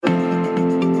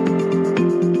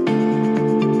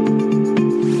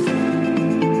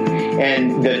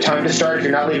And the time to start, if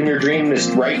you're not living your dream, is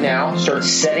right now. Start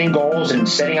setting goals and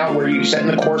setting out where you're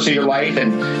setting the course of your life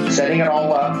and setting it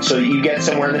all up so that you get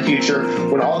somewhere in the future.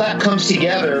 When all that comes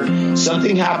together,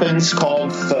 something happens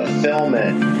called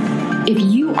fulfillment. If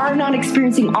you are not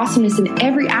experiencing awesomeness in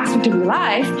every aspect of your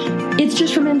life, it's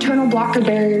just from an internal block or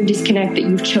barrier disconnect that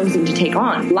you've chosen to take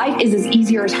on. Life is as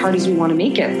easy or as hard as we want to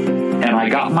make it. And I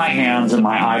got my hands and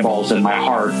my eyeballs and my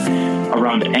heart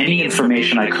around any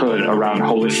information I could around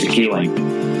holistic healing.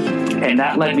 And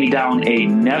that led me down a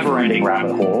never-ending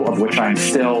rabbit hole of which I'm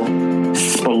still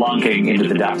spelunking into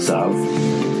the depths of.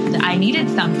 I needed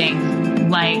something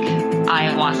like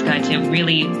ayahuasca to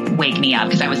really wake me up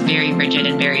because I was very rigid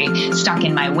and very stuck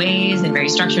in my ways and very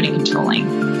structured and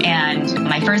controlling. And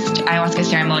my first ayahuasca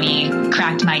ceremony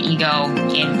cracked my ego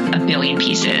in a billion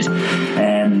pieces.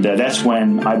 And that's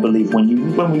when I believe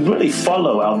when we really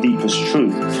follow our deepest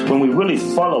truth, when we really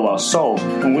follow our soul,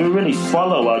 when we really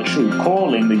follow our true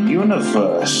calling, the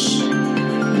universe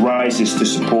rises to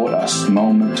support us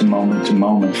moment to moment to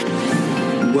moment.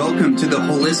 Welcome to the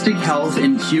Holistic Health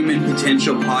and Human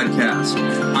Potential Podcast.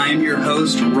 I am your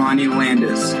host, Ronnie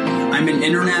Landis. I'm an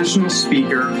international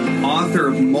speaker, author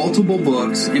of multiple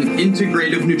books, an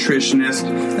integrative nutritionist,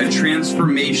 a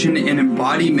transformation and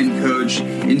embodiment coach,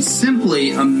 and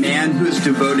simply a man who has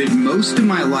devoted most of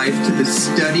my life to the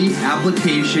study,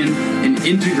 application, and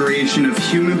integration of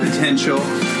human potential.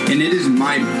 And it is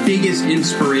my biggest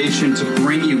inspiration to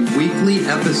bring you weekly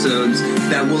episodes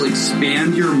that will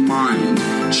expand your mind,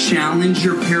 challenge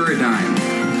your paradigm,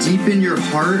 deepen your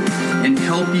heart, and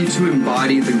help you to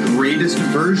embody the greatest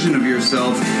version of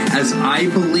yourself, as I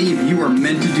believe you are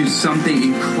meant to do something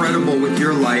incredible with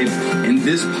your life, and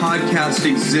this podcast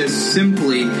exists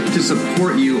simply to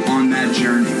support you on that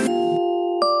journey.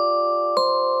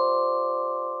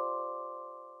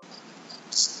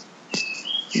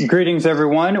 Greetings,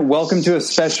 everyone. Welcome to a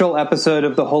special episode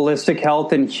of the Holistic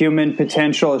Health and Human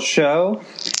Potential Show.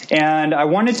 And I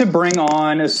wanted to bring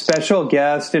on a special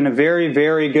guest and a very,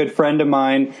 very good friend of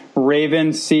mine, Raven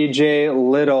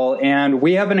CJ Liddle. And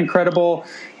we have an incredible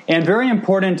and very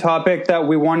important topic that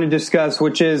we want to discuss,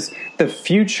 which is the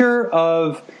future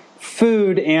of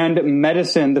food and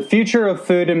medicine, the future of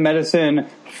food and medicine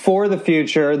for the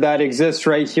future that exists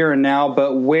right here and now,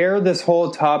 but where this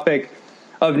whole topic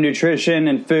of nutrition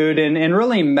and food and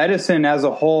really medicine as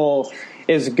a whole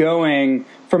is going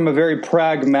from a very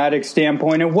pragmatic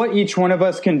standpoint, and what each one of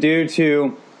us can do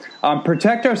to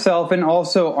protect ourselves and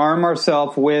also arm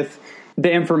ourselves with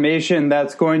the information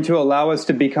that's going to allow us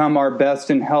to become our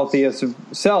best and healthiest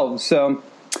selves. So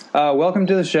welcome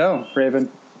to the show,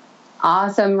 Raven.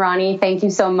 Awesome, Ronnie. Thank you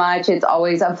so much. It's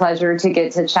always a pleasure to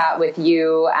get to chat with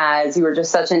you, as you are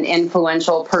just such an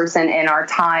influential person in our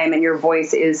time, and your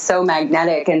voice is so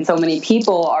magnetic, and so many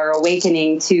people are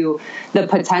awakening to the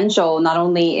potential, not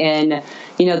only in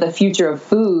the future of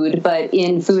food, but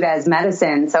in food as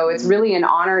medicine. So it's really an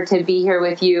honor to be here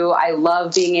with you. I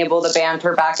love being able to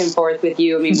banter back and forth with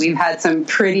you. I mean, we've had some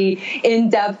pretty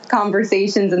in-depth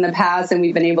conversations in the past, and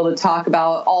we've been able to talk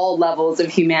about all levels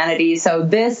of humanity. So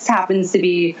this happens to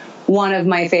be one of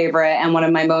my favorite and one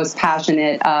of my most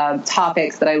passionate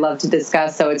topics that I love to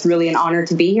discuss. So it's really an honor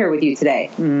to be here with you today.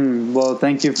 Well,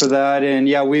 thank you for that. And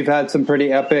yeah, we've had some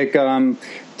pretty epic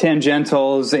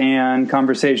tangentials and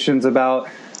conversations about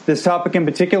this topic in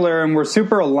particular, and we're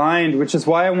super aligned, which is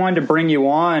why I wanted to bring you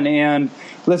on. And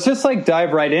let's just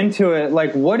dive right into it.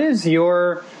 What is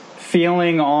your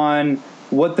feeling on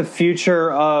what the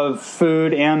future of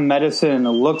food and medicine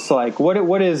looks like?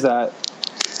 What is that?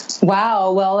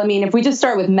 Wow. Well, I mean, if we just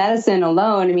start with medicine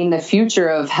alone, I mean, the future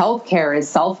of healthcare is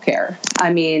self-care.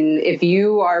 I mean, if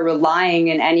you are relying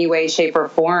in any way, shape, or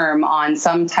form on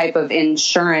some type of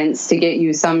insurance to get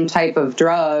you some type of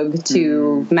drug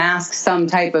to mask some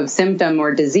type of symptom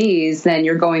or disease, then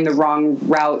you're going the wrong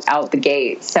route out the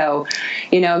gate. So,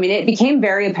 it became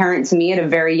very apparent to me at a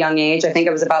very young age. I think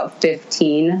I was about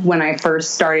 15 when I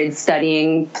first started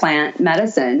studying plant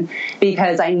medicine,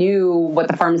 because I knew what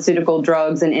the pharmaceutical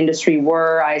drugs and industry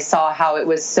were. I saw how it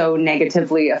was so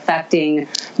negatively affecting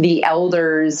the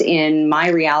elders in my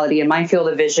reality and my field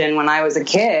of vision when I was a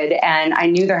kid, and I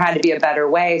knew there had to be a better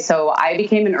way. So I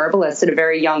became an herbalist at a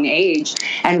very young age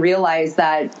and realized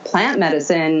that plant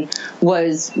medicine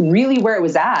was really where it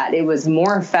was at. It was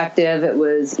more effective. It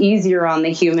was easier on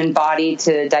the human body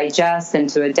to digest and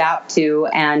to adapt to.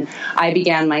 And I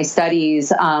began my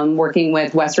studies working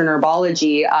with Western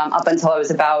herbology up until I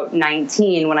was about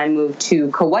 19 when I moved to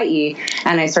Kauai Hawaii,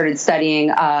 and I started studying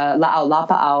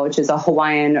La'au, which is a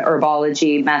Hawaiian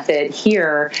herbology method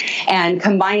here. And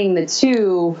combining the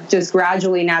two just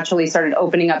gradually, naturally started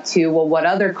opening up to, well, what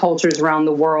other cultures around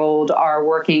the world are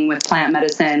working with plant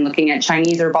medicine, looking at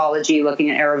Chinese herbology, looking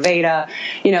at Ayurveda.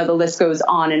 The list goes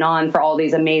on and on for all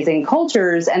these amazing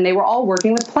cultures, and they were all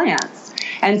working with plants.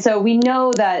 And so we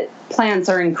know that plants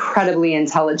are incredibly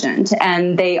intelligent,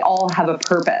 and they all have a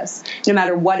purpose. No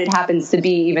matter what it happens to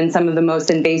be, even some of the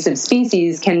most invasive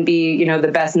species can be, the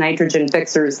best nitrogen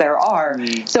fixers there are.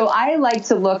 So I like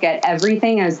to look at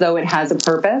everything as though it has a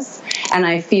purpose, and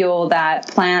I feel that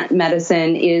plant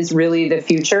medicine is really the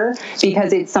future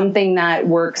because it's something that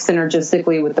works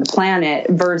synergistically with the planet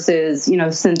versus,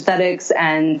 synthetics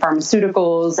and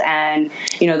pharmaceuticals and,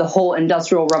 the whole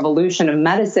industrial revolution of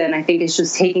medicine. I think it's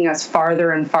just taking us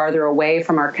farther and farther away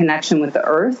from our connection with the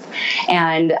earth.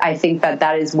 And I think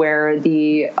that is where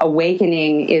the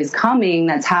awakening is coming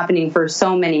that's happening for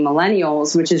so many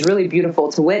millennials, which is really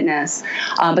beautiful to witness.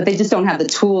 But they just don't have the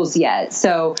tools yet.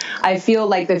 So I feel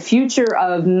like the future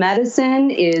of medicine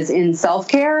is in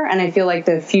self-care. And I feel like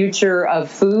the future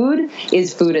of food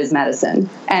is food as medicine.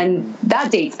 And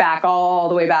that dates back all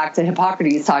the way back to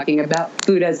Hippocrates talking about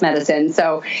food as medicine.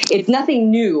 So it's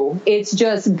nothing new. It's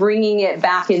just bringing it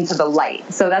back into the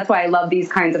light. So that's why I love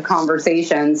these kinds of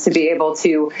conversations, to be able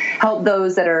to help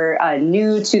those that are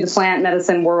new to the plant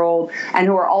medicine world and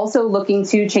who are also looking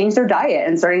to change their diet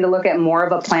and starting to look at more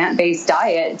of a plant-based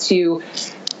diet to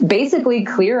basically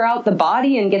clear out the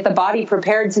body and get the body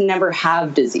prepared to never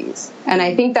have disease. And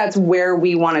I think that's where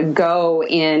we want to go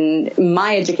in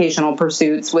my educational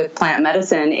pursuits with plant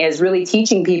medicine, is really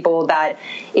teaching people that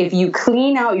if you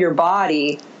clean out your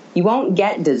body, you won't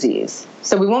get disease.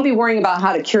 So we won't be worrying about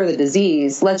how to cure the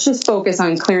disease. Let's just focus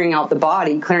on clearing out the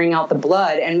body, clearing out the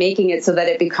blood, and making it so that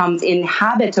it becomes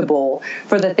inhabitable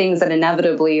for the things that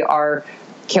inevitably are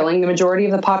killing the majority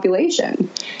of the population.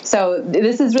 So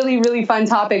this is really, really fun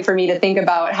topic for me to think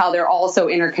about how they're all so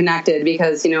interconnected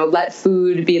because, let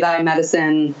food be thy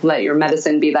medicine, let your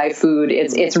medicine be thy food.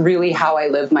 It's really how I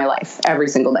live my life every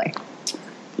single day.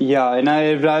 Yeah, and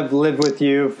I've lived with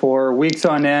you for weeks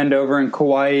on end over in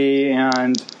Kauai,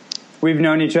 and we've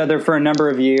known each other for a number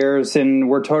of years, and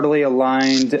we're totally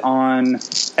aligned on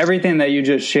everything that you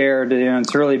just shared.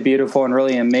 It's really beautiful and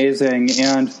really amazing.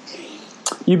 And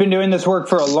you've been doing this work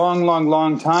for a long, long,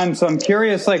 long time. So I'm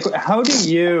curious, how do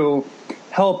you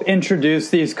help introduce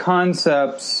these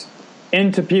concepts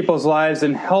into people's lives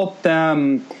and help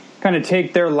them kind of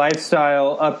take their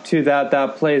lifestyle up to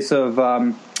that place of,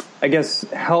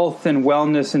 health and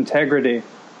wellness integrity?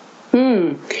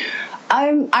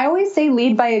 I always say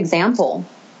lead by example.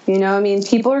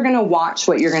 People are going to watch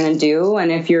what you're going to do.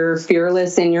 And if you're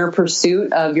fearless in your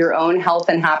pursuit of your own health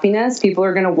and happiness, people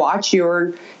are going to watch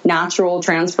your natural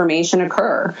transformation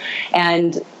occur.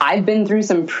 And I've been through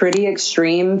some pretty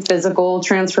extreme physical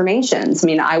transformations.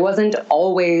 I wasn't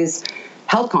always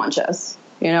health conscious.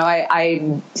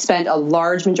 I spent a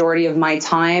large majority of my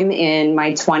time in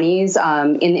my 20s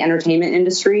in the entertainment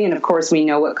industry. And of course, we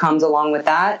know what comes along with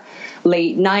that.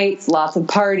 Late nights, lots of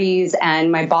parties,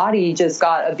 and my body just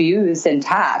got abused and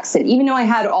taxed. And even though I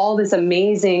had all this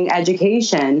amazing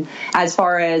education as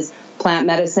far as plant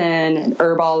medicine and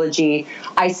herbology,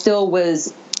 I still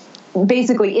was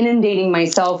basically inundating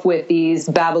myself with these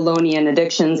Babylonian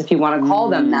addictions, if you want to call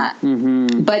them that.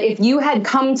 Mm-hmm. But if you had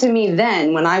come to me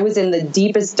then, when I was in the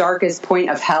deepest, darkest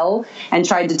point of hell and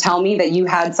tried to tell me that you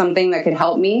had something that could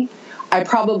help me, I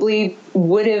probably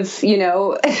would have,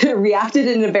 reacted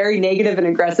in a very negative and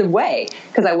aggressive way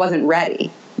because I wasn't ready.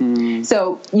 Mm.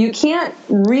 So you can't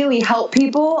really help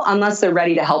people unless they're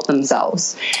ready to help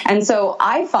themselves. And so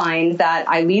I find that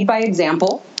I lead by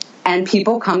example. And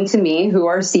people come to me who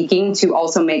are seeking to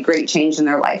also make great change in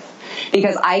their life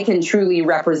because I can truly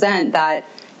represent that,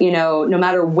 no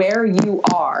matter where you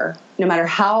are, no matter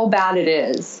how bad it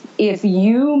is, if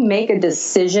you make a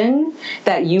decision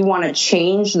that you want to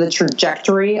change the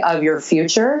trajectory of your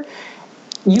future,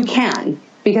 you can.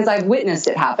 Because I've witnessed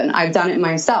it happen. I've done it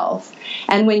myself.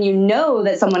 And when you know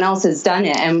that someone else has done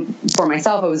it, and for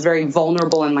myself, I was very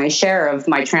vulnerable in my share of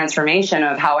my transformation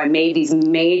of how I made these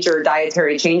major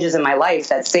dietary changes in my life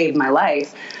that saved my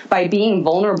life by being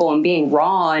vulnerable and being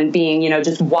raw and being,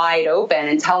 just wide open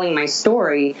and telling my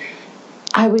story.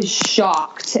 I was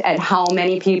shocked at how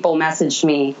many people messaged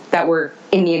me that were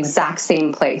in the exact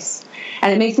same place.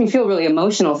 And it makes me feel really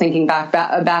emotional thinking back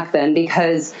then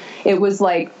because it was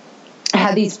like, I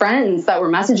had these friends that were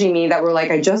messaging me that were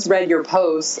like, I just read your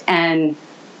post, and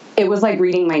it was like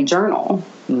reading my journal.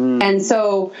 And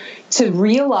so to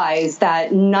realize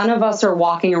that none of us are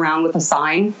walking around with a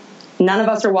sign, None of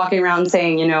us are walking around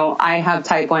saying, you know, I have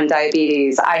type 1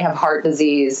 diabetes, I have heart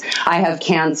disease, I have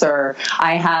cancer,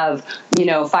 I have, you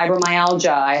know,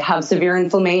 fibromyalgia, I have severe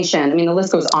inflammation. I mean, the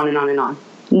list goes on and on and on.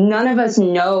 None of us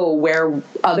know where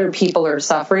other people are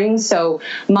suffering. So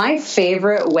my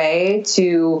favorite way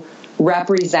to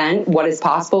represent what is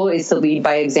possible is to lead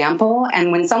by example.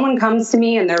 And when someone comes to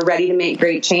me and they're ready to make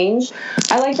great change,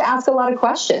 I like to ask a lot of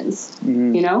questions.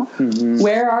 Mm-hmm. You know,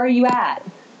 where are you at?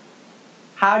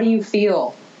 How do you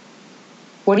feel?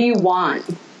 What do you want?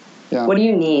 Yeah. What do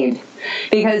you need?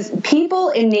 Because people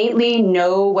innately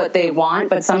know what they want,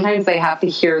 but sometimes they have to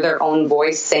hear their own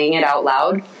voice saying it out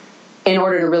loud in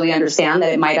order to really understand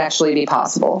that it might actually be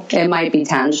possible. It might be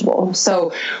tangible.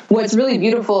 So what's really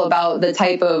beautiful about the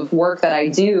type of work that I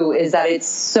do is that it's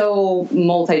so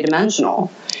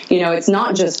multidimensional. You know, it's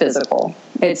not just physical.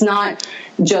 It's not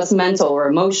just mental or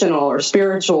emotional or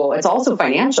spiritual. It's also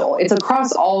financial. It's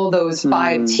across all those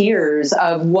 5 tiers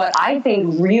of what I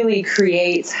think really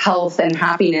creates health and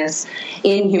happiness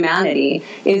in humanity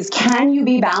is, can you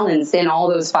be balanced in all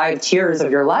those 5 tiers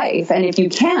of your life? And if you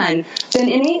can, then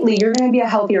innately you're going to be a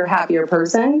healthier, happier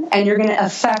person, and you're going to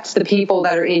affect the people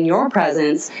that are in your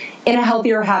presence in a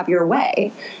healthier, happier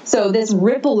way. So this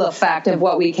ripple effect of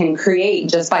what we can create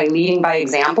just by leading by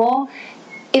example,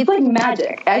 it's like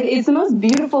magic. It's the most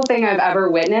beautiful thing I've ever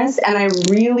witnessed, and I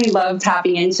really love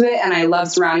tapping into it, and I love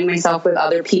surrounding myself with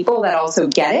other people that also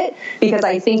get it, because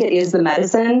I think it is the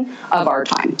medicine of our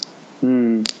time.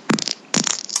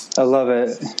 I love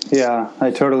it. Yeah,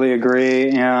 I totally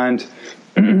agree. And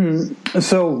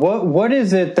so what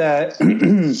is it that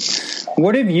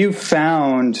what have you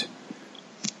found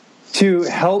to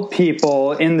help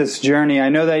people in this journey? I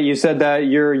know that you said that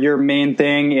your main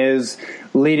thing is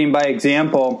leading by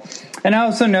example. And I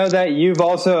also know that you've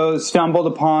also stumbled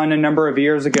upon a number of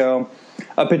years ago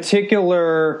a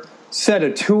particular set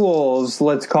of tools,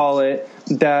 let's call it,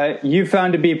 that you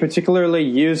found to be particularly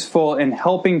useful in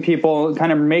helping people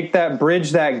kind of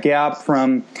bridge that gap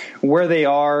from where they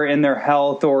are in their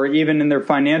health or even in their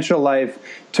financial life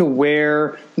to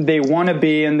where they want to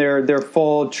be in their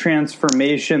full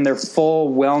transformation, their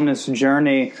full wellness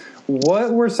journey.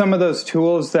 What were some of those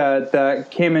tools that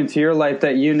came into your life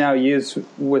that you now use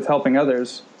with helping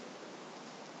others?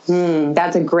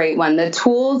 That's a great one. The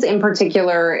tools in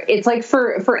particular, it's like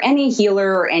for any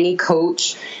healer or any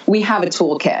coach, we have a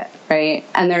toolkit, right?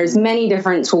 And there's many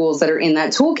different tools that are in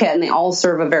that toolkit, and they all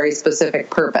serve a very specific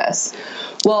purpose.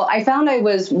 Well, I found I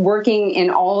was working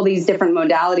in all these different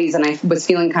modalities, and I was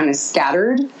feeling kind of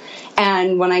scattered.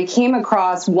 And when I came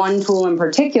across one tool in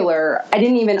particular, I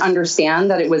didn't even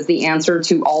understand that it was the answer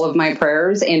to all of my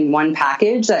prayers in one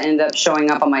package that ended up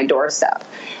showing up on my doorstep.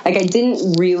 Like, I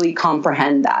didn't really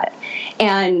comprehend that.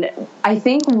 And I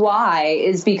think why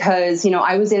is because, you know,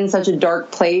 I was in such a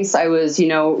dark place. I was, you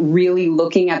know, really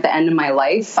looking at the end of my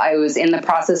life. I was in the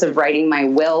process of writing my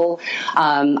will.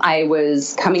 I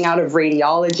was coming out of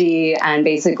radiology and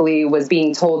basically was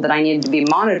being told that I needed to be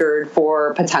monitored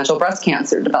for potential breast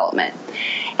cancer development.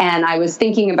 And I was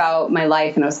thinking about my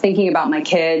life, and I was thinking about my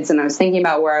kids, and I was thinking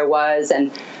about where I was,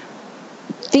 and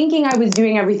thinking I was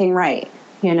doing everything right,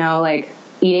 you know, like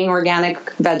eating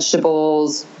organic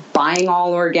vegetables, buying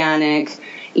all organic,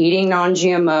 eating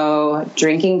non-GMO,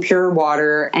 drinking pure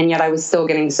water, and yet I was still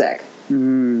getting sick.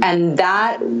 And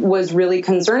that was really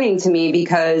concerning to me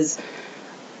because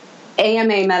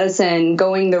AMA medicine,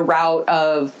 going the route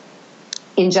of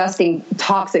ingesting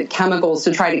toxic chemicals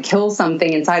to try to kill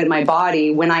something inside of my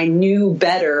body, when I knew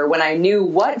better, when I knew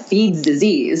what feeds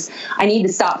disease, I need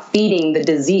to stop feeding the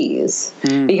disease.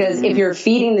 Because if you're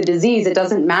feeding the disease, it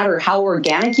doesn't matter how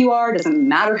organic you are, it doesn't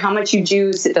matter how much you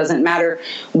juice, it doesn't matter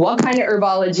what kind of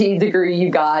herbology degree you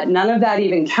got, none of that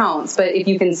even counts. But if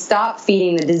you can stop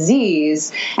feeding the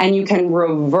disease and you can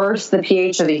reverse the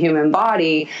pH of the human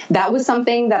body, that was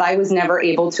something that I was never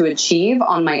able to achieve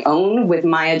on my own with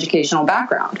my educational background.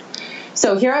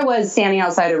 So here I was standing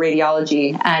outside of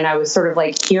radiology, and I was sort of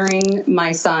like hearing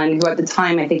my son, who at the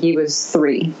time I think he was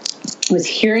 3, was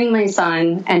hearing my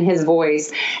son and his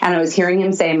voice, and I was hearing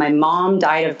him say, my mom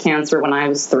died of cancer when I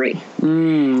was 3.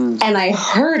 And I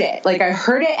heard it,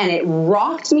 and it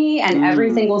rocked me and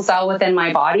every single cell within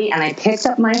my body. And I picked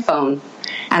up my phone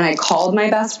and I called my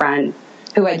best friend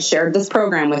who had shared this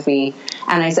program with me.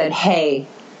 And I said, hey,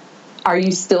 are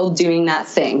you still doing that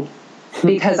thing?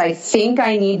 Because I think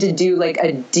I need to do like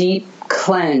a deep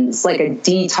cleanse, like a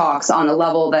detox on a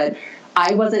level that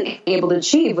I wasn't able to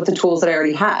achieve with the tools that I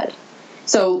already had.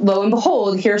 So lo and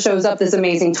behold, here shows up this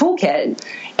amazing toolkit.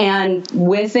 And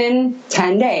within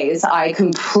 10 days, I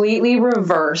completely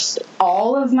reversed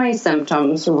all of my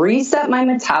symptoms, reset my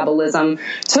metabolism,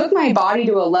 took my body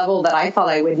to a level that I thought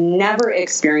I would never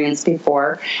experience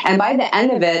before. And by the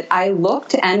end of it, I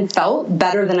looked and felt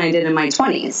better than I did in my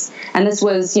 20s. And this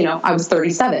was, I was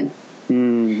 37.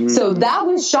 Mm-hmm. So that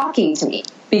was shocking to me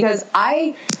because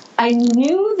I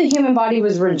knew the human body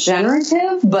was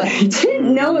regenerative, but I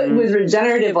didn't know it was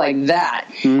regenerative like that.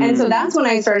 Mm. And so that's when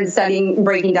I started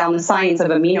breaking down the science of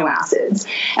amino acids.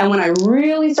 And when I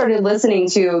really started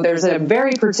listening to, there's a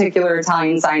very particular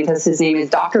Italian scientist, his name is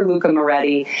Dr. Luca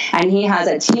Moretti, and he has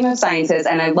a team of scientists,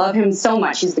 and I love him so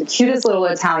much. He's the cutest little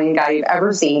Italian guy you've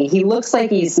ever seen. He looks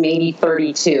like he's maybe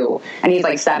 32, and he's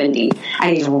like 70,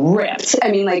 and he's ripped.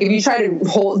 I mean, like, if you try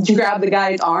to grab the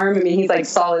guy's arm, I mean, he's like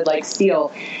solid like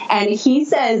steel. And he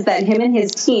says that him and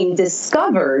his team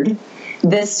discovered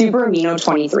this super amino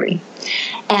 23.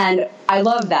 And I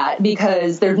love that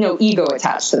because there's no ego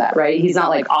attached to that, right? He's not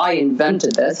like, I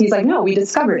invented this. He's like, no, we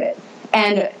discovered it.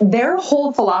 And their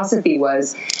whole philosophy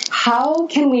was, how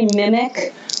can we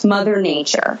mimic Mother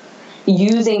Nature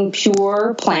using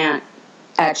pure plant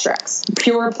extracts,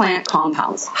 pure plant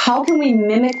compounds? How can we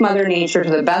mimic Mother Nature to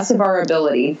the best of our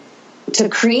ability to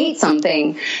create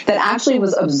something that actually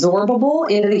was absorbable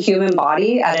into the human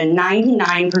body at a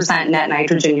 99% net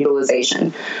nitrogen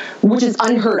utilization, which is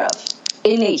unheard of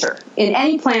in nature. In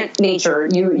any plant nature,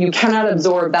 you cannot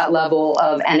absorb that level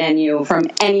of NNU from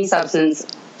any substance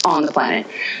on the planet.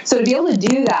 So to be able to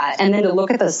do that and then to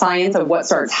look at the science of what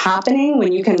starts happening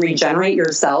when you can regenerate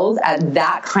your cells at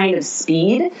that kind of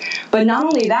speed. But not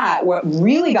only that, what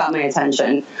really got my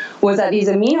attention was that these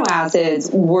amino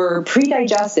acids were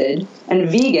pre-digested and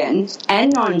vegan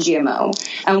and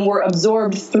non-GMO and were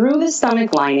absorbed through the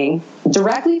stomach lining,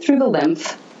 directly through the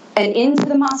lymph, and into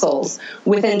the muscles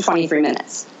within 23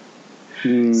 minutes.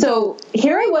 So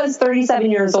here I was,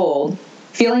 37 years old,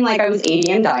 feeling like I was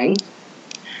 80 and dying.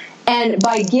 And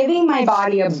by giving my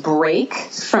body a break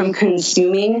from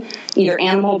consuming either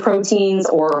animal proteins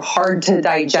or hard to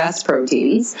digest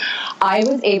proteins, I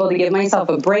was able to give myself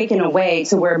a break in a way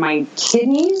to where my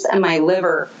kidneys and my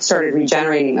liver started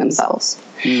regenerating themselves.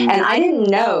 And I didn't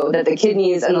know that the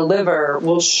kidneys and the liver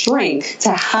will shrink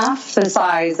to half the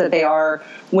size that they are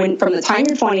from the time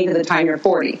you're 20 to the time you're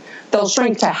 40. They'll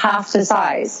shrink to half the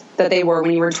size that they were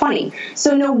when you were 20.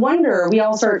 So no wonder we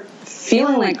all start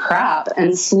feeling like crap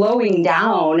and slowing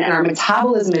down, and our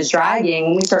metabolism is dragging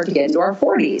when we start to get into our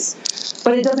 40s.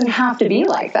 But it doesn't have to be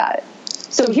like that.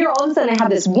 So here all of a sudden I have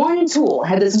this one tool,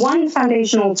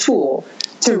 foundational tool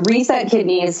to reset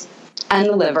kidneys and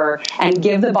the liver and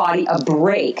give the body a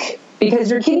break.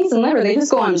 Because your kidneys and liver, they just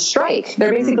go on strike.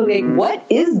 They're basically like, what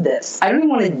is this? I don't even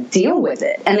want to deal with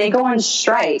it. And they go on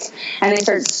strike, and they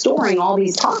start storing all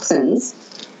these toxins,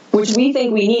 which we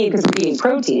think we need because we're eating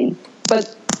protein.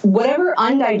 But whatever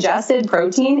undigested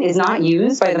protein is not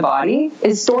used by the body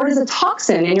is stored as a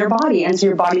toxin in your body, and so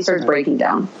your body starts breaking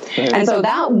down. Right. And so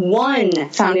that one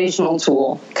foundational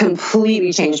tool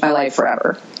completely changed my life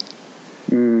forever.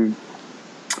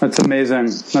 That's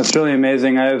amazing. That's really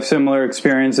amazing. I have similar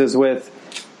experiences with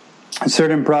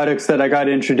certain products that I got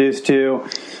introduced to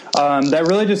that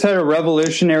really just had a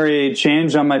revolutionary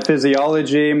change on my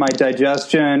physiology, my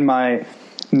digestion, my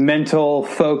mental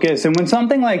focus. And when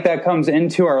something like that comes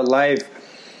into our life,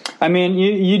 I mean,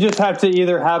 you just have to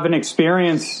either have an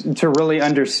experience to really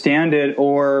understand it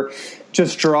or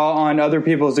just draw on other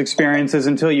people's experiences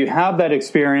until you have that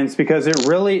experience, because it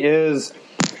really is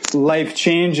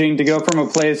life-changing to go from a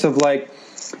place of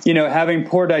having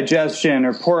poor digestion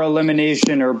or poor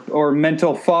elimination or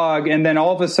mental fog, and then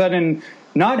all of a sudden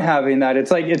not having that.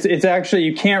 It's like it's actually,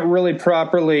 you can't really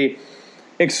properly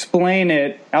explain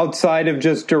it outside of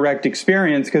just direct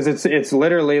experience, because it's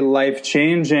literally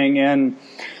life-changing. And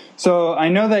so I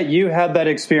know that you had that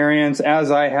experience,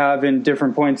 as I have in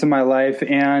different points in my life,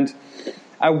 and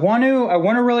I want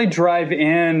to really drive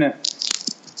in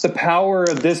the power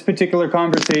of this particular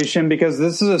conversation, because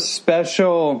this is a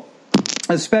special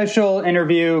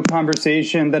interview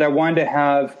conversation that I wanted to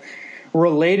have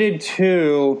related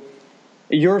to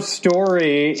your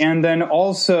story, and then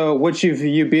also what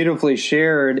you beautifully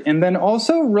shared, and then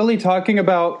also really talking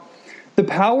about the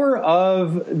power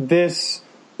of this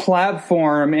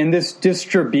platform and this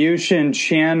distribution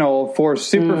channel for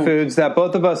superfoods that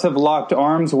both of us have locked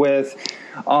arms with.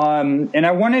 And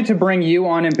I wanted to bring you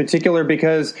on in particular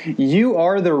because you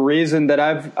are the reason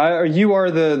that you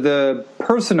are the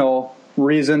personal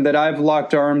reason that I've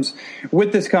locked arms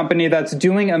with this company that's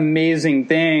doing amazing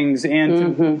things,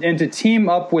 and to team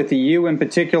up with you in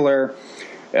particular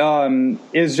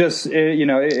is just,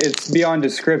 it's beyond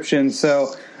description.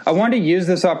 So I want to use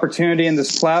this opportunity and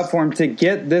this platform to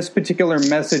get this particular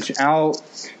message out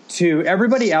to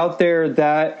everybody out there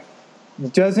that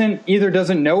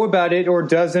doesn't know about it or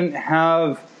doesn't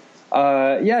have,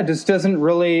 just doesn't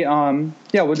really,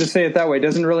 we'll just say it that way,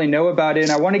 doesn't really know about it.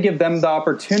 And I want to give them the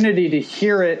opportunity to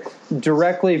hear it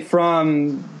directly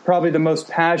from probably the most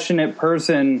passionate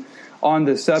person on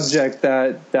the subject,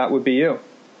 that would be you.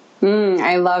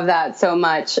 I love that so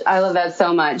much.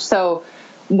 So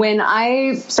when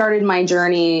I started my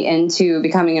journey into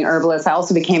becoming an herbalist, I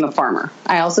also became a farmer.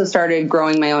 I also started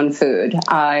growing my own food.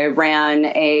 I ran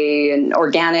an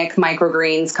organic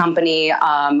microgreens company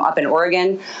up in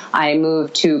Oregon. I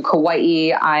moved to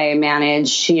Kauai. I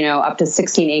managed, up to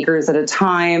 16 acres at a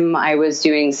time. I was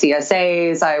doing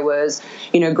CSAs. I was,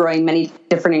 growing many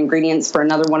different ingredients for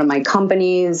another one of my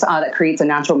companies that creates a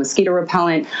natural mosquito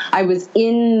repellent. I was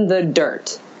in the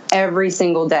dirt every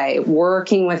single day,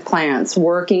 working with plants,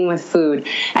 working with food.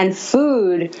 And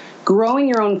growing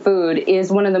your own food is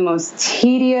one of the most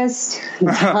tedious,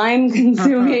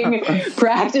 time-consuming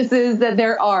practices that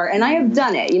there are. And I have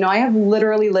done it. I have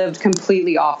literally lived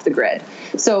completely off the grid.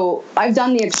 So I've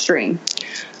done the extreme.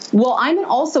 Well, I'm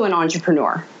also an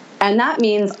entrepreneur. And that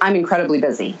means I'm incredibly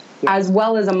busy, as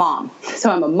well as a mom.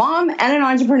 So I'm a mom and an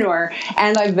entrepreneur,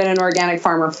 and I've been an organic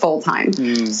farmer full time.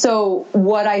 So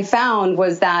what I found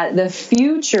was that the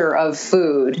future of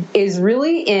food is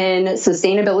really in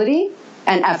sustainability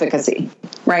and efficacy,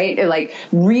 right? Like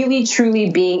really,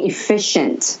 truly being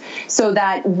efficient so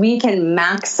that we can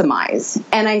maximize.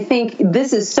 And I think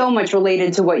this is so much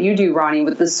related to what you do, Ronnie,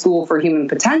 with the School for Human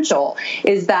Potential,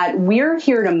 is that we're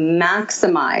here to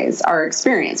maximize our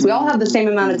experience. We all have the same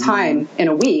amount of time in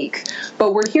a week,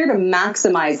 but we're here to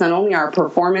maximize not only our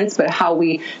performance, but how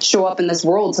we show up in this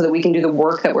world so that we can do the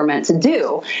work that we're meant to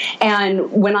do.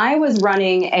 And when I was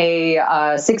running a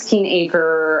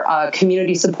 16-acre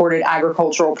community-supported agricultural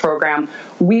program,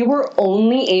 we were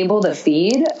only able to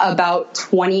feed about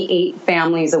 28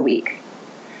 families a week.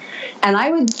 And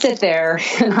I would sit there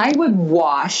and I would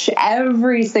wash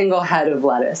every single head of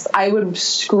lettuce. I would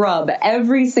scrub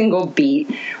every single beet.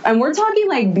 And we're talking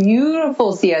like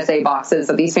beautiful CSA boxes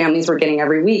that these families were getting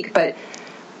every week, but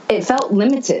it felt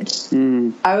limited.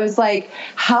 I was like,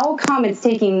 how come it's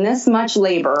taking this much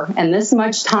labor and this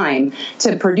much time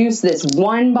to produce this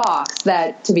one box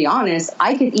that, to be honest,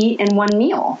 I could eat in one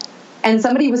meal? And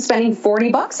somebody was spending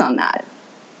 $40 on that.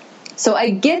 So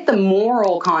I get the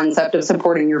moral concept of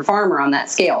supporting your farmer on that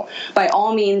scale. By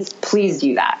all means, please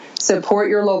do that. Support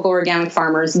your local organic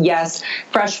farmers. Yes,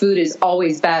 fresh food is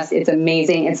always best. It's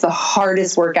amazing. It's the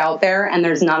hardest work out there, and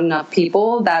there's not enough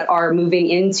people that are moving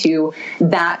into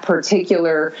that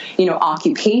particular,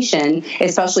 occupation,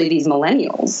 especially these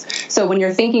millennials. So when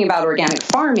you're thinking about organic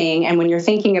farming and when you're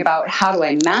thinking about how do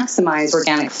I maximize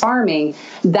organic farming,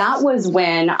 that was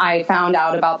when I found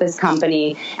out about this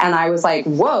company, and I was like,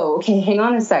 whoa, okay, hang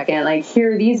on a second. Like,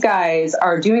 here, these guys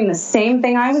are doing the same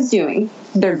thing I was doing.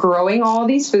 They're growing all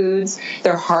these foods.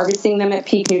 They're harvesting them at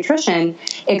peak nutrition,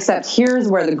 except here's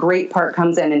where the great part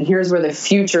comes in, and here's where the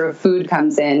future of food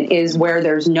comes in, is where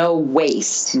there's no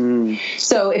waste.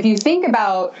 So if you think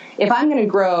about, if I'm going to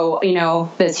grow,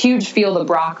 this huge field of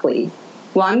broccoli,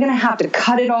 well, I'm going to have to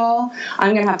cut it all.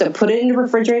 I'm going to have to put it into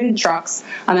refrigerated trucks.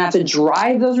 I'm going to have to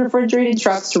drive those refrigerated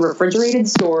trucks to refrigerated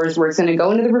stores where it's going to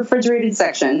go into the refrigerated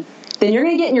section. Then you're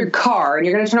going to get in your car and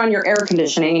you're going to turn on your air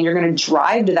conditioning and you're going to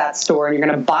drive to that store and you're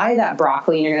going to buy that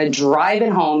broccoli and you're going to drive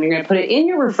it home. You're going to put it in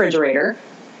your refrigerator,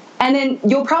 and then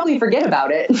you'll probably forget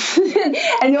about it.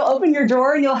 And you'll open your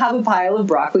drawer and you'll have a pile of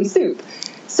broccoli soup.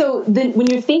 So then when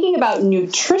you're thinking about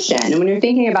nutrition and when you're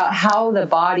thinking about how the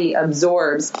body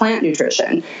absorbs plant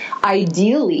nutrition,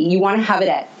 ideally you want to have it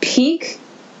at peak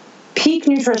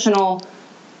nutritional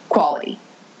quality.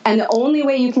 And the only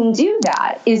way you can do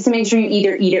that is to make sure you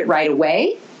either eat it right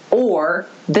away, or,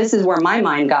 this is where my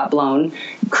mind got blown,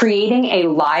 creating a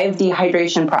live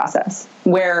dehydration process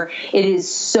where it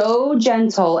is so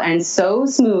gentle and so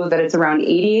smooth that it's around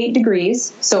 88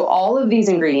 degrees. So all of these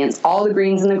ingredients, all the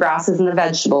greens and the grasses and the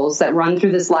vegetables that run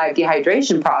through this live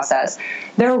dehydration process,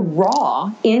 they're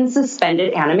raw in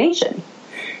suspended animation.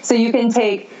 So you can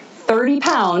take 30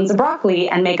 pounds of broccoli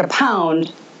and make a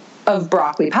pound of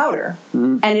broccoli powder.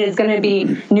 And it is going to be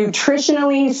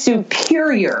nutritionally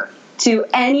superior to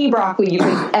any broccoli you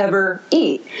can ever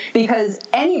eat, because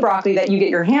any broccoli that you get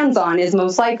your hands on is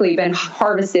most likely been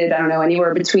harvested,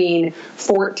 anywhere between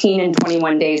 14 and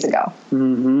 21 days ago.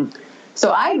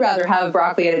 So I'd rather have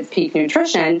broccoli at its peak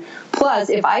nutrition. Plus,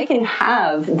 if I can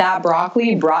have that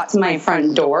broccoli brought to my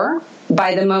front door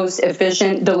by the most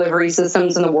efficient delivery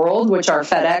systems in the world, which are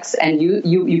FedEx and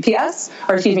UPS,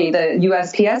 or excuse me, the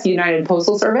USPS, United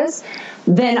Postal Service,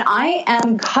 then I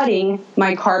am cutting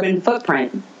my carbon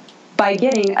footprint by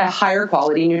getting a higher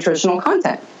quality nutritional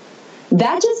content.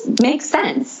 That just makes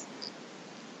sense.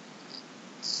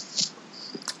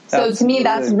 So to me,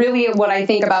 that's really what I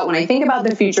think about. When I think about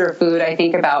the future of food, I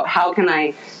think about how can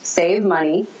I save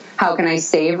money? How can I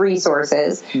save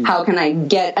resources? How can I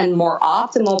get a more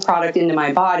optimal product into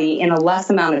my body in a less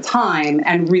amount of time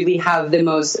and really have the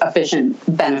most efficient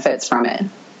benefits from it?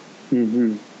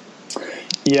 Mm-hmm.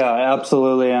 Yeah,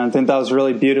 absolutely. And I think that was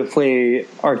really beautifully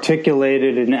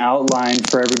articulated and outlined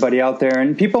for everybody out there.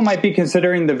 And people might be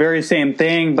considering the very same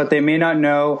thing, but they may not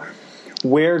know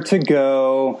where to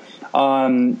go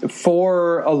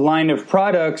for a line of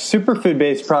products,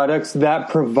 superfood-based products that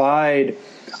provide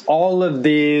all of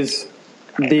these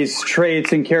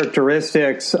traits and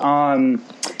characteristics.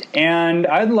 And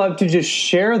I'd love to just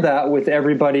share that with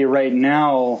everybody right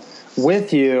now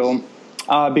with you,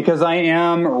 because I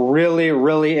am really,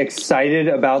 really excited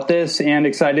about this and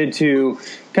excited to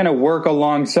kind of work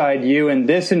alongside you in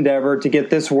this endeavor to get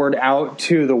this word out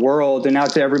to the world and out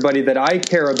to everybody that I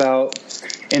care about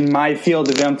in my field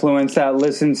of influence that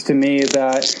listens to me,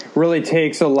 that really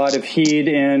takes a lot of heed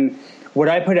in what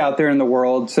I put out there in the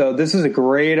world. So this is a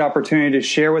great opportunity to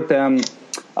share with them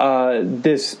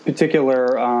this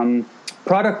particular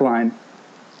product line.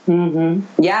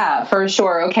 Mm-hmm. Yeah, for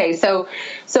sure. Okay, so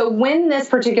when this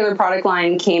particular product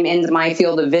line came into my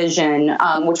field of vision,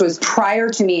 which was prior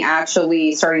to me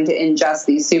actually starting to ingest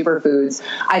these superfoods,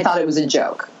 I thought it was a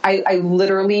joke. I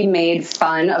literally made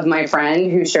fun of my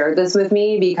friend who shared this with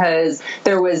me because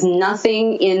there was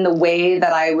nothing in the way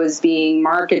that I was being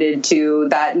marketed to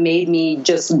that made me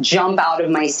just jump out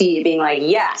of my seat being like,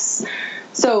 yes.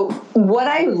 So what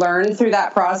I learned through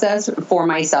that process for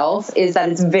myself is that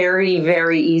it's very,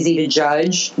 very easy to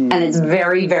judge, and it's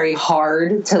very, very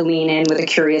hard to lean in with a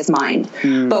curious mind.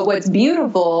 But what's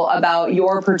beautiful about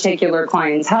your particular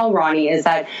clientele, Ronnie, is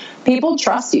that people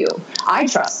trust you. I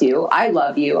trust you. I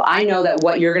love you. I know that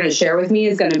what you're going to share with me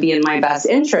is going to be in my best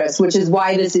interest, which is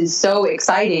why this is so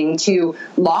exciting to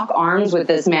lock arms with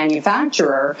this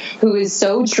manufacturer who is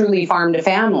so truly farm to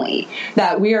family,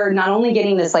 that we are not only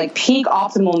getting this like peak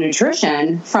optimal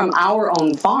nutrition from our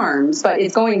own farms, but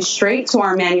it's going straight to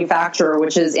our manufacturer,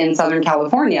 which is in Southern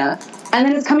California, and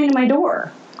then it's coming to my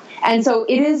door. And so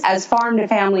it is as farm to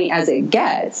family as it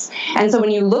gets. And so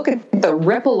when you look at the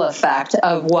ripple effect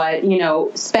of what,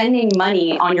 spending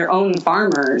money on your own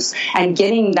farmers and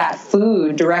getting that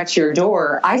food direct to your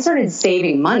door, I started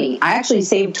saving money. I actually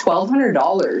saved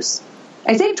 $1,200.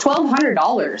 I saved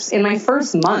 $1,200 in my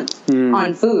first month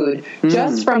on food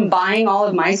just from buying all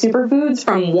of my superfoods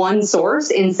from one source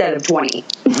instead of 20.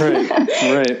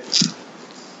 Right.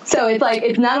 So it's like,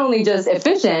 it's not only just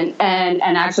efficient and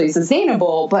actually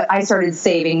sustainable, but I started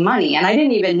saving money. And I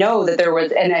didn't even know that there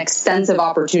was an extensive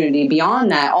opportunity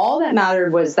beyond that. All that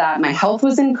mattered was that my health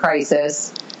was in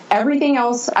crisis. Everything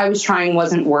else I was trying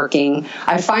wasn't working.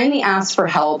 I finally asked for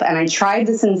help, and I tried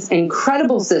this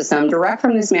incredible system direct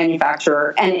from this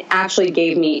manufacturer, and it actually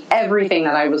gave me everything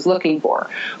that I was looking for,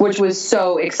 which was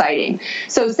so exciting.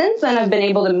 So since then, I've been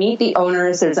able to meet the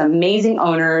owners. There's amazing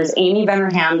owners, Amy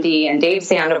Benner-Hamdi and Dave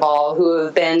Sandoval, who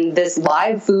have been this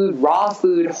live food, raw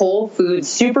food, whole food,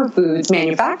 superfoods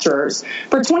manufacturers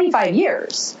for 25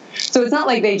 years. So it's not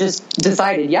like they just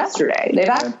decided yesterday. They've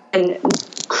actually been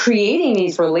creating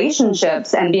these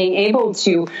relationships and being able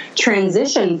to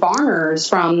transition farmers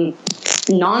from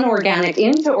non-organic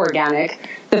into organic.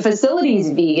 The facility's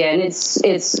vegan.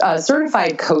 It's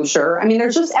certified kosher. I mean,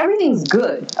 there's just everything's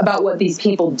good about what these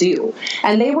people do.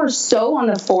 And they were so on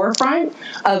the forefront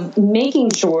of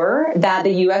making sure that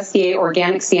the USDA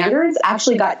organic standards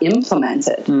actually got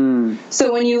implemented.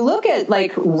 So when you look at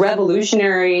like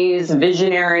revolutionaries,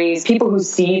 visionaries, people who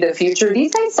see the future,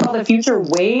 these guys saw the future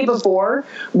way before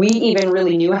we even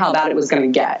really knew how bad it was going to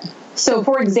get. So,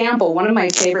 for example, one of my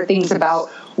favorite things about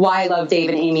why I love Dave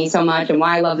and Amy so much and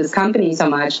why I love this company so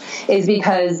much is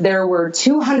because there were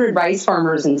 200 rice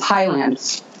farmers in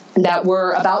Thailand that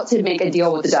were about to make a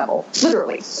deal with the devil,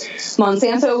 literally.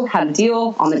 Monsanto had a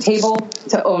deal on the table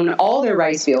to own all their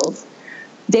rice fields.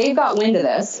 Dave got wind of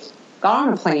this, got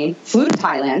on a plane, flew to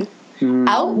Thailand,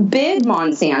 outbid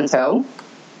Monsanto,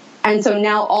 and so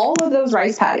now all of those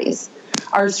rice paddies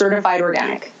are certified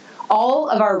organic. all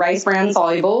of our rice bran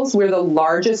solubles, we're the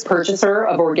largest purchaser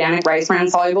of organic rice bran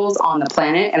solubles on the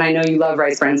planet. And I know you love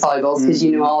rice bran solubles because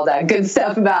you know all that good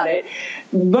stuff about it.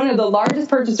 One of the largest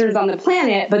purchasers on the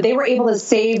planet, but they were able to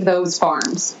save those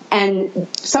farms. And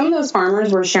some of those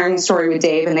farmers were sharing a story with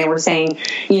Dave, and they were saying,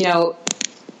 you know,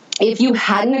 if you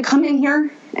hadn't come in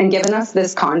here and given us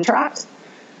this contract,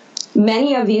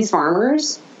 many of these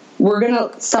farmers were going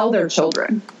to sell their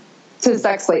children to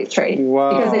sex slave trade.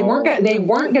 Wow. Because they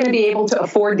weren't going to be able to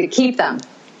afford to keep them.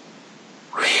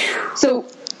 So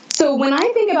when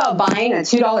I think about buying a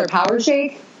 $2 power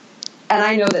shake, and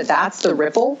I know that that's the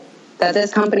ripple that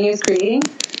this company is creating,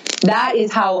 that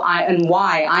is how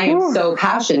why I am so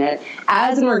passionate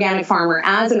as an organic farmer,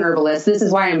 as an herbalist. This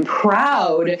is why I'm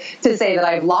proud to say that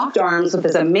I've locked arms with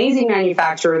this amazing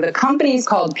manufacturer. The company is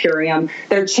called Purium.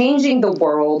 They're changing the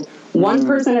world one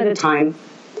person at a time.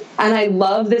 And I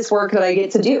love this work that I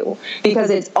get to do because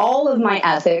it's all of my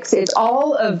ethics. It's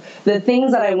all of the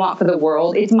things that I want for the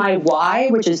world. It's my why,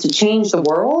 which is to change the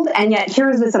world. And yet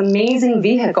here's this amazing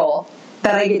vehicle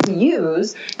that I get to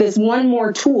use, this one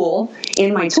more tool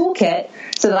in my toolkit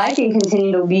so that I can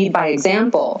continue to lead by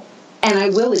example. And I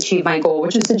will achieve my goal,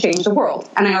 which is to change the world.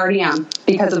 And I already am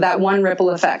because of that one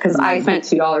ripple effect, because I spent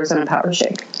 $2 on a power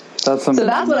shake. That's so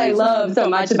that's what I love so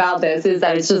much about this, is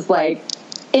that it's just like,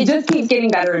 it just keeps getting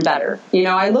better and better. You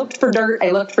know, I looked for dirt,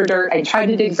 I tried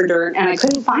to dig for dirt, and I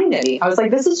couldn't find any. I was like,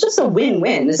 this is just a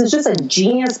win-win. This is just a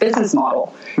genius business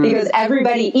model because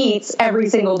everybody eats every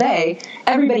single day.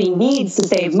 Everybody needs to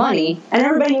save money, and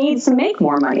everybody needs to make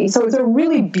more money. So it's a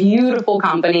really beautiful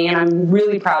company, and I'm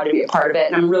really proud to be a part of it.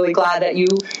 And I'm really glad that you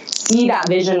see that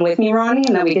vision with me, Ronnie,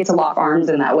 and that we get to lock arms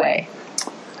in that way.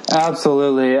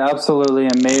 Absolutely, absolutely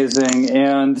amazing.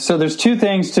 And so there's two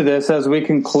things to this as we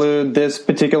conclude this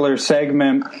particular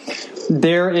segment.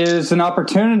 There is an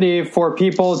opportunity for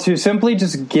people to simply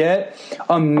just get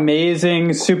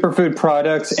amazing superfood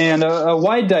products and a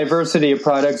wide diversity of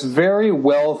products, very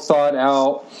well thought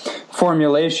out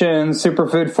formulations,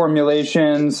 superfood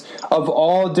formulations of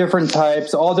all different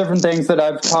types, all different things that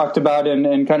I've talked about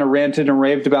and kind of ranted and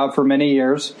raved about for many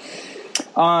years.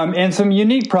 And some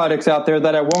unique products out there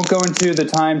that I won't go into the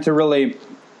time to really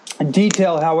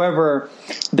detail. However,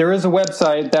 there is a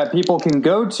website that people can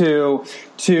go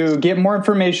to get more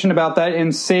information about that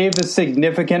and save a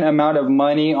significant amount of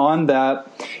money on that.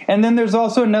 And then there's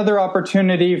also another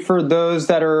opportunity for those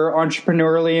that are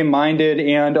entrepreneurially minded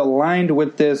and aligned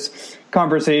with this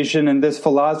conversation and this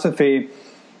philosophy,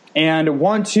 and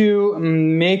want to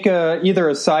make either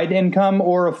a side income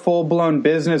or a full-blown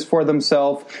business for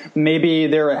themselves. Maybe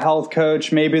they're a health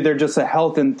coach, maybe they're just a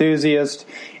health enthusiast,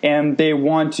 and they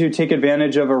want to take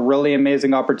advantage of a really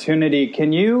amazing opportunity.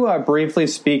 Can you briefly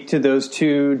speak to those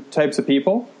two types of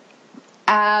people?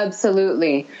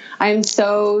 Absolutely. I'm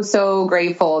so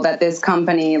grateful that this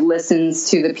company listens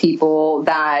to the people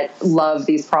that love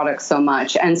these products so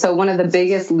much. And so one of the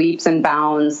biggest leaps and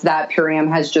bounds that Purium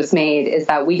has just made is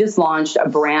that we just launched a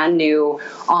brand new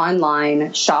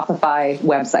online Shopify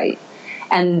website.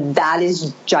 And that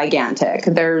is gigantic.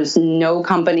 There's no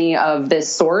company of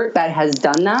this sort that has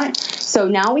done that. So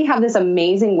now we have this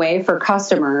amazing way for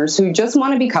customers who just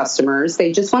want to be customers.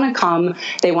 They just want to come.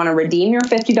 They want to redeem your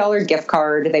 $50 gift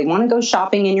card. They want to go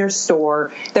shopping in your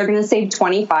store. They're going to save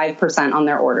 25% on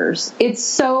their orders. It's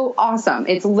so awesome.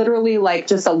 It's literally like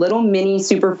just a little mini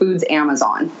Superfoods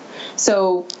Amazon.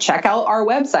 So check out our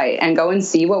website and go and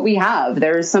see what we have.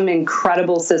 There's some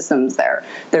incredible systems there.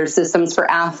 There's systems for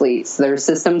athletes. There's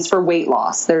systems for weight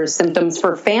loss. There's systems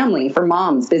for family, for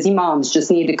moms. Busy moms just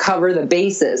need to cover the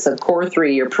basis of Core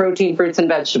 3, your protein, fruits, and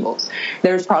vegetables.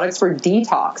 There's products for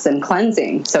detox and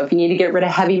cleansing. So if you need to get rid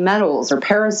of heavy metals or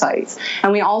parasites.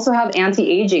 And we also have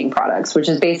anti-aging products, which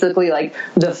is basically like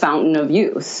the fountain of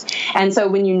youth. And so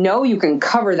when you know you can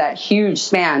cover that huge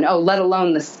span, let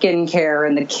alone the skincare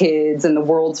and the kids and the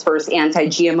world's first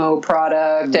anti-GMO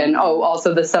product, and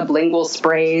also the sublingual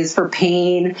sprays for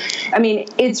pain. I mean,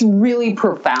 it's really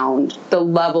profound, the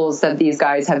levels that these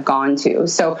guys have gone to.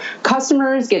 So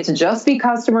customers get to just be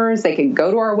customers. They can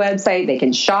go to our website, they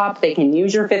can shop, they can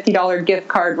use your $50 gift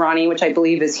card, Ronnie, which I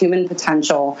believe is Human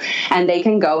Potential, and they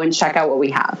can go and check out what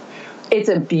we have. It's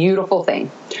a beautiful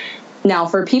thing. Now,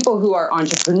 for people who are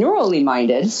entrepreneurially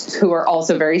minded, who are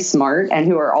also very smart, and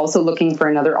who are also looking for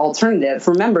another alternative,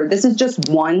 remember, this is just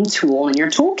one tool in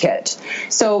your toolkit.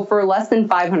 So for less than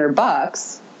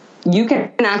 $500, you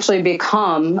can actually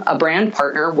become a brand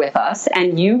partner with us,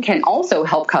 and you can also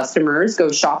help customers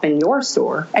go shop in your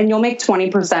store, and you'll make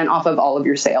 20% off of all of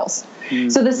your sales.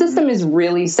 So the system is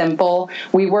really simple.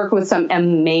 We work with some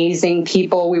amazing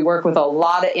people. We work with a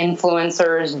lot of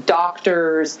influencers,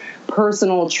 doctors,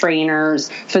 personal trainers,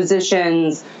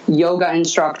 physicians, yoga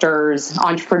instructors,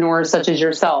 entrepreneurs such as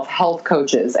yourself, health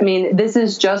coaches. I mean, this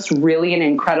is just really an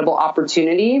incredible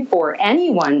opportunity for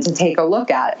anyone to take a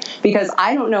look at, because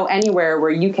I don't know anywhere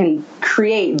where you can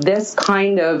create this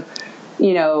kind of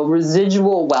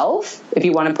residual wealth, if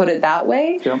you want to put it that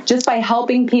way, just by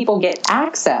helping people get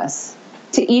access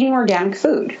to eating organic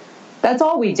food. That's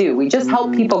all we do. We just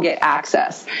help people get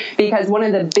access, because one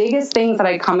of the biggest things that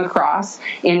I come across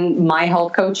in my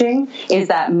health coaching is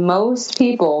that most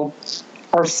people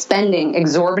are spending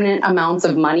exorbitant amounts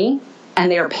of money,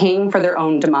 and they are paying for their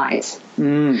own demise.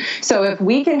 So if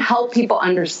we can help people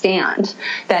understand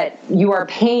that you are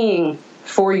paying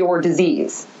for your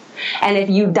disease, and if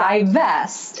you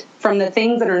divest from the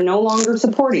things that are no longer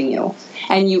supporting you,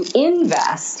 and you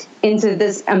invest into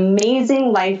this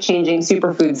amazing, life-changing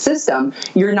superfood system,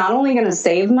 you're not only going to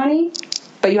save money,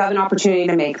 but you have an opportunity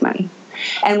to make money.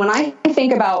 And when I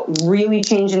think about really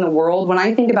changing the world, when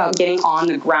I think about getting on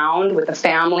the ground with the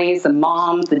families, the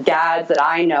moms, the dads that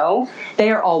I know,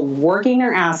 they are all working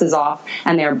their asses off,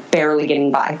 and they're barely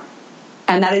getting by.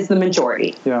 And that is the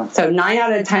majority. So 9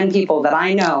 out of 10 people that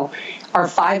I know are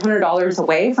 $500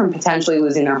 away from potentially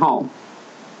losing their home.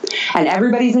 And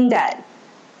everybody's in debt.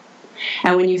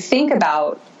 And when you think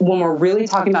about, when we're really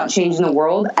talking about changing the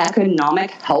world,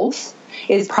 economic health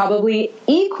is probably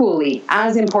equally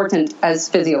as important as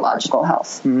physiological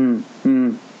health.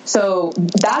 So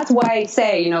that's why I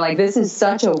say, this is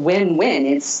such a win-win.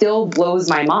 It still blows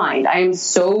my mind. I am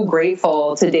so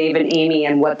grateful to Dave and Amy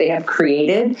and what they have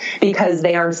created, because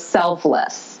they are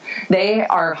selfless. They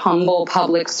are humble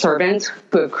public servants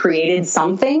who have created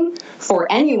something for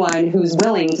anyone who's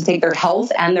willing to take their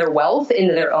health and their wealth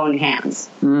into their own hands.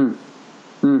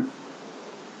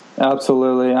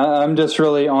 Absolutely. I'm just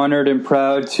really honored and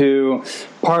proud to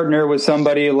partner with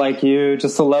somebody like you.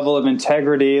 Just the level of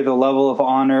integrity, the level of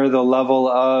honor, the level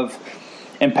of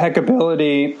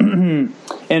impeccability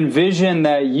and vision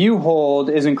that you hold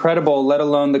is incredible, let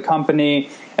alone the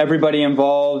company, everybody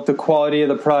involved, the quality of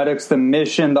the products, the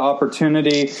mission, the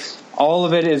opportunity. All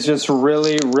of it is just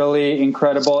really, really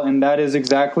incredible. And that is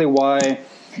exactly why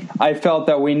I felt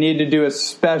that we need to do a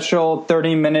special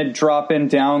 30-minute drop-in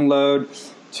download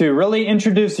to really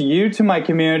introduce you to my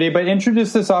community, but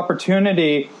introduce this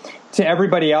opportunity to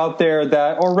everybody out there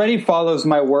that already follows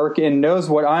my work and knows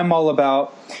what I'm all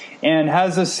about and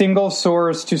has a single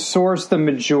source to source the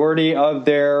majority of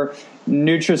their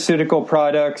nutraceutical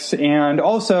products. And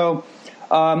also,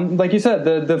 like you said,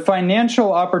 the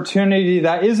financial opportunity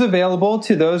that is available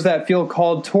to those that feel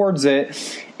called towards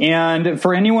it. And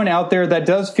for anyone out there that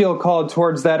does feel called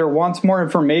towards that or wants more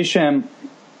information,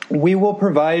 we will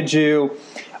provide you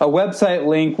a website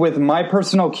link with my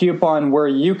personal coupon where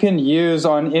you can use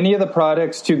on any of the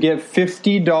products to get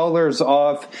 $50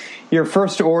 off your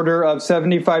first order of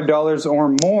 $75 or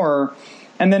more.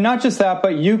 And then not just that,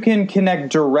 but you can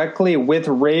connect directly with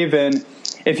Raven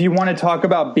if you want to talk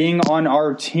about being on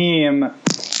our team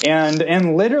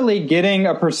and literally getting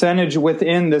a percentage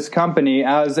within this company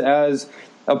as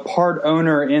a part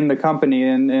owner in the company.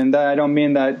 And that, I don't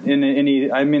mean that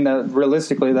I mean that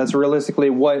realistically. That's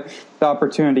realistically what the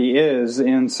opportunity is.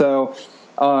 And so,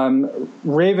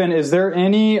 Raven, is there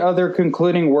any other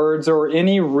concluding words or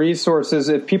any resources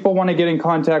if people want to get in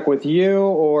contact with you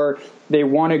or they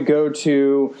want to go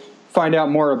to find out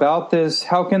more about this?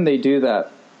 How can they do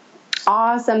that?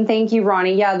 Awesome. Thank you,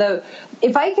 Ronnie. Yeah,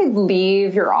 if I could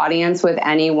leave your audience with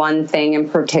any one thing in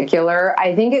particular,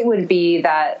 I think it would be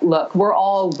that, look, we're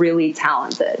all really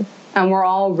talented and we're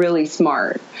all really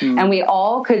smart. And we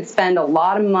all could spend a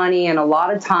lot of money and a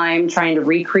lot of time trying to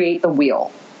recreate the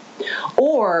wheel.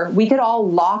 Or we could all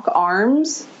lock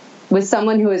arms with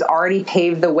someone who has already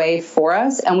paved the way for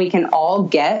us, and we can all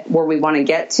get where we want to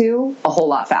get to a whole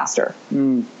lot faster.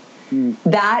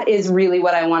 That is really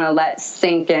what I want to let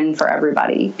sink in for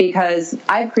everybody, because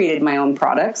I've created my own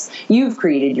products. You've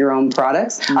created your own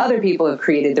products. Other people have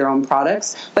created their own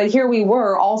products. But here we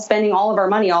were all spending all of our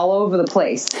money all over the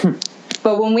place.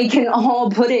 But when we can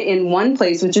all put it in one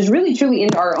place, which is really truly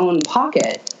into our own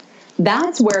pocket,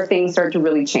 that's where things start to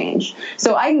really change.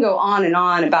 So I can go on and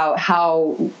on about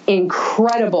how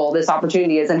incredible this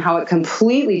opportunity is and how it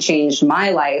completely changed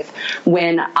my life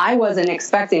when I wasn't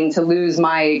expecting to lose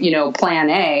my, plan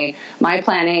A. My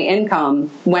plan A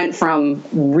income went from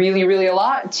really, really a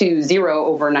lot to zero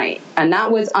overnight. And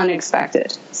that was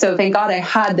unexpected. So thank God I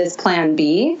had this plan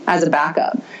B as a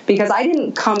backup, because I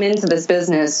didn't come into this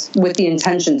business with the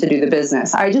intention to do the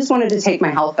business. I just wanted to take my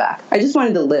health back. I just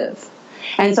wanted to live.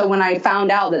 And so when I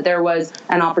found out that there was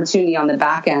an opportunity on the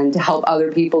back end to help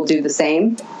other people do the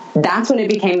same, that's when it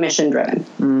became mission driven.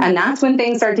 And that's when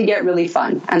things start to get really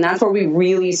fun. And that's where we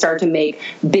really start to make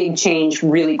big change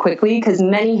really quickly, because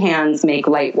many hands make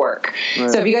light work. Right.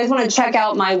 So if you guys want to check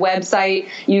out my website,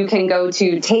 you can go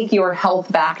to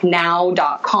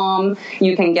takeyourhealthbacknow.com.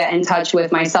 You can get in touch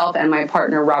with myself and my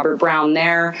partner, Robert Brown,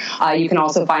 there. You can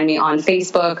also find me on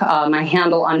Facebook. My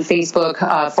handle on Facebook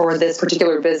for this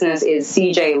particular business is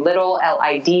CJ Liddle,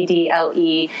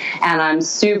 Liddle. And I'm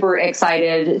super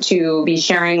excited to be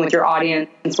sharing with your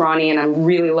audience, Ronnie, and I'm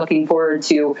really looking forward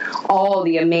to all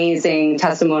the amazing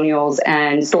testimonials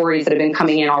and stories that have been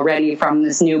coming in already from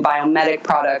this new biomedic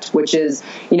product, which is,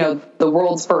 the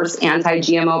world's first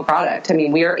anti-GMO product. I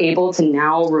mean, we are able to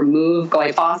now remove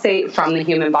glyphosate from the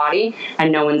human body,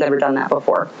 and no one's ever done that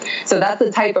before. So that's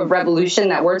the type of revolution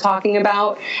that we're talking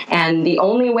about. And the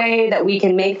only way that we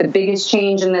can make the biggest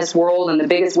change in this world and the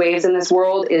biggest waves in this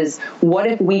world is, what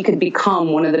if we could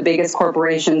become one of the biggest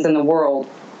corporations in the world?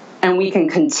 And we can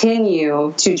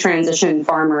continue to transition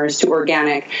farmers to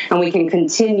organic, and we can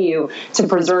continue to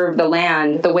preserve the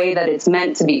land the way that it's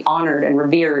meant to be honored and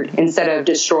revered instead of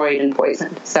destroyed and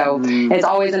poisoned. So it's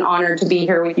always an honor to be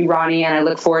here with you, Ronnie, and I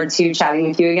look forward to chatting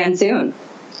with you again soon.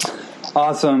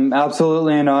 Awesome.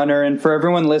 Absolutely an honor. And for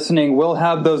everyone listening, we'll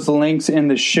have those links in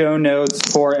the show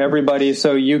notes for everybody,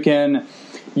 so you can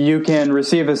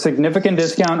receive a significant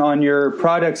discount on your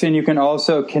products, and you can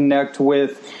also connect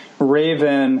with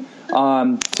Raven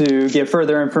to get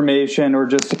further information or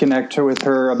just to connect with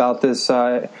her about this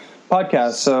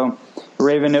podcast. So,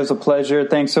 Raven, it was a pleasure.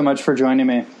 Thanks so much for joining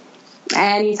me.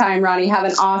 Anytime, Ronnie. Have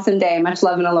an awesome day. Much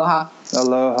love and aloha.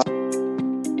 Aloha.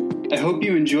 I hope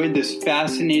you enjoyed this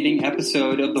fascinating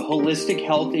episode of the Holistic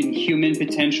Health and Human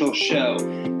Potential Show.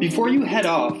 Before you head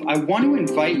off, I want to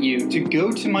invite you to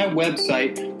go to my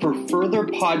website for further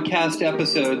podcast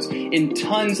episodes and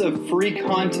tons of free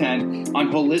content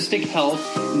on holistic health,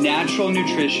 natural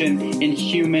nutrition, and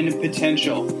human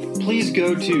potential. Please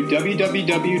go to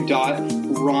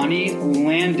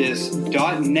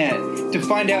www.ronnielandis.net to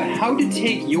find out how to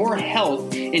take your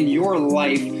health and your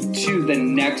life to the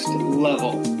next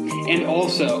level. And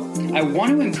also, I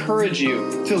want to encourage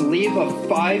you to leave a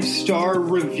 5-star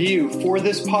review for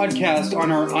this podcast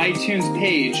on our iTunes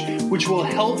page, which will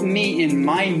help me in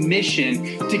my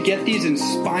mission to get these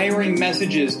inspiring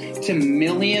messages to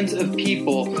millions of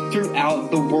people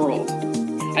throughout the world.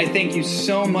 I thank you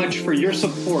so much for your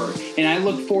support, and I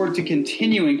look forward to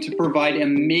continuing to provide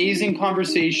amazing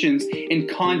conversations and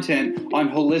content on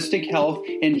holistic health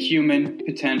and human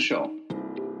potential.